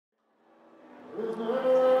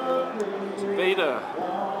It's beta.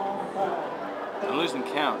 I'm losing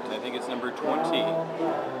count. I think it's number 20.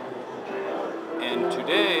 And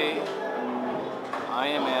today, I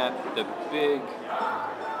am at the big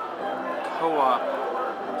co-op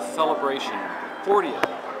celebration, 40th.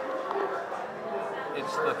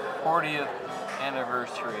 It's the 40th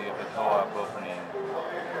anniversary of the co-op opening.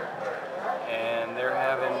 And they're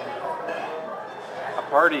having a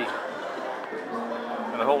party.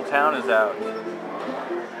 And the whole town is out.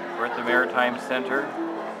 We're at the Maritime Center.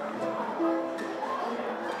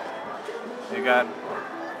 You got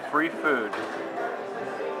free food.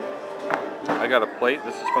 I got a plate.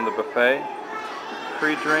 This is from the buffet.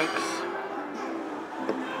 Free drinks.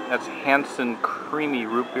 That's Hanson Creamy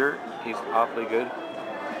Root Beer. Tastes awfully good.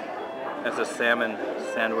 That's a salmon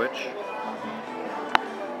sandwich.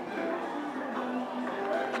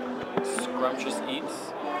 Scrumptious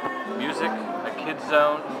eats. Music. A kid's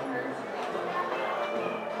zone.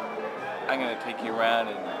 I'm going to take you around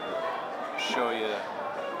and show you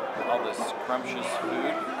all this scrumptious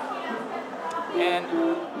food and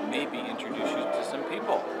maybe introduce you to some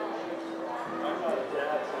people.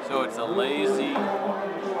 So it's a lazy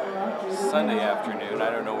Sunday afternoon. I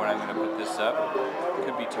don't know when I'm going to put this up.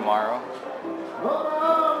 Could be tomorrow.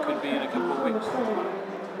 Could be in a couple of weeks.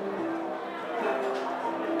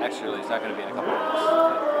 Actually, it's not going to be in a couple of weeks.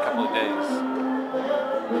 A couple of days.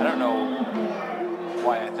 I don't know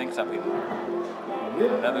why I think something.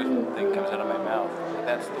 Another thing comes out of my mouth. But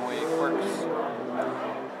that's the way it works.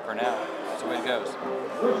 For now. That's the way it goes.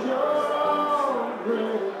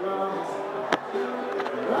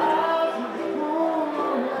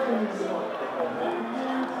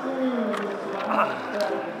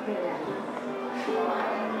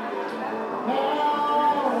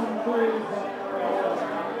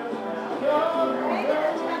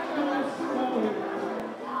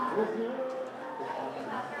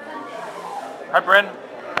 Hi, Bryn.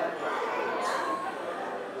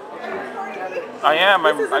 I am.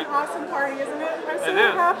 This is an awesome party, isn't it? I'm so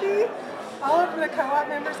happy. All of the co-op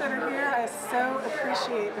members that are here, I so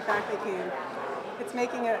appreciate the fact they came. It's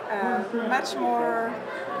making it much more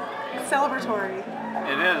celebratory.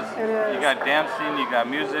 It is. It is. You got dancing, you got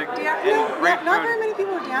music, not very many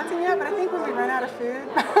people are dancing yet, but I think when we run out of food,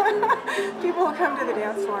 people will come to the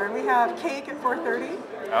dance floor. And we have cake at 4:30.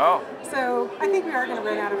 Oh. So I think we are going to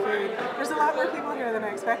run out of food. There's a lot more people here than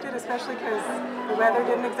I expected, especially because the weather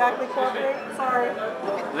didn't exactly cooperate. Sorry.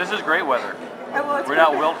 This is great weather. Oh, well, we're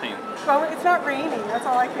not wilting. Well, it's not raining. That's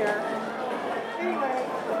all I care. Anyway,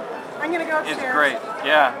 I'm going to go upstairs. It's great.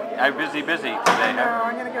 Yeah, I'm busy today. I know.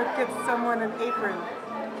 I'm going to go get someone an apron.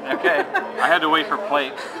 Okay. I had to wait for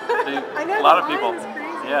plates. I know. A lot of people. Is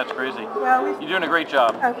crazy. Yeah, it's crazy. Well, you're doing a great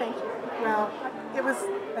job. Oh, thank you. Well, it was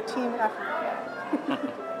a team effort.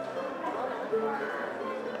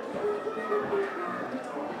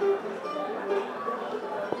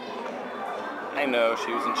 I know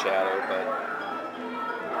she was in shadow, but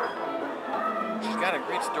she's got a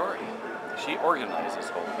great story. She organized this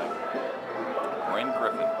whole thing. Brwyn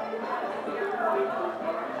Griffin.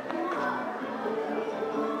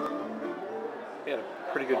 We had a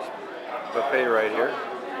pretty good buffet right here.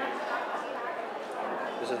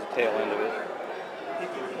 This is the tail end of it.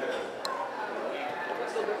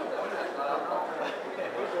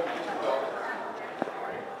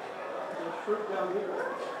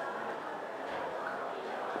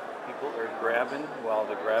 People are grabbing while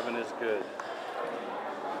the grabbing is good.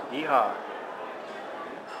 Yeehaw.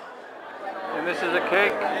 And this is a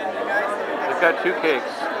cake. They've got two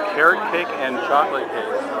cakes, carrot cake and chocolate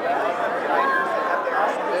cake.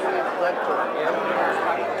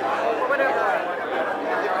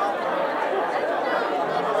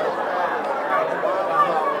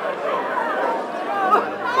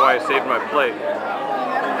 That's why I saved my plate.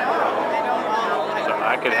 So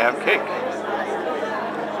I could have cake.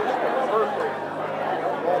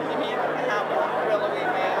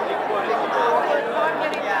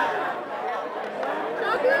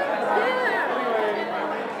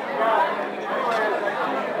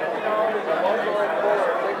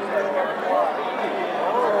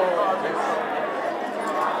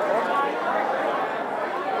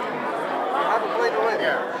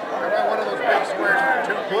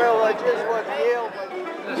 Well, I just want Yale.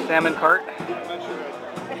 This is a salmon cart.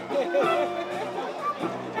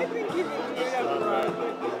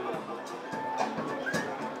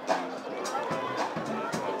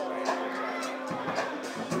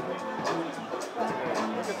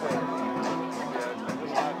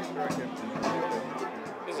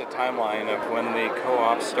 This is a timeline of when the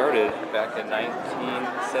co-op started back in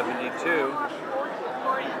 1972.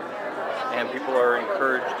 And people are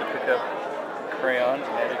encouraged to pick up crayons,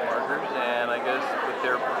 magic markers, and I guess with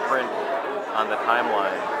their print on the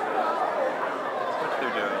timeline. That's what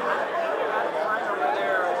they're doing.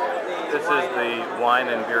 This is the wine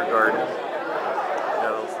and beer garden.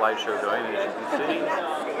 Got a little slideshow going, as you can see.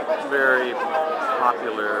 It's a very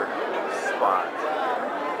popular spot.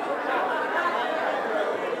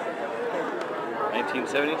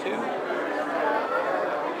 1972.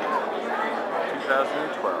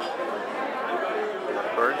 2012. And of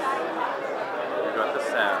course, you got the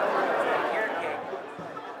sound.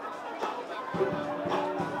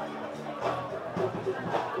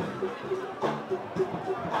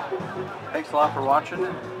 Thanks a lot for watching.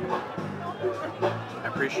 I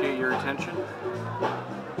appreciate your attention.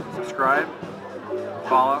 Subscribe,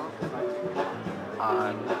 follow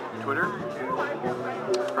on Twitter,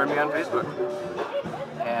 friend me on Facebook,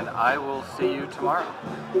 and I will see you tomorrow.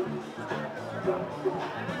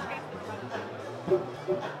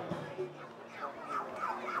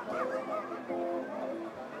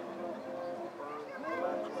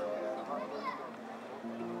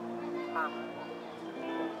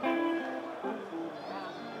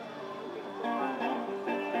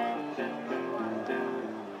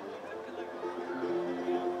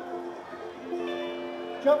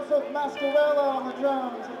 Joseph Mascarella on the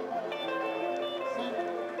drums.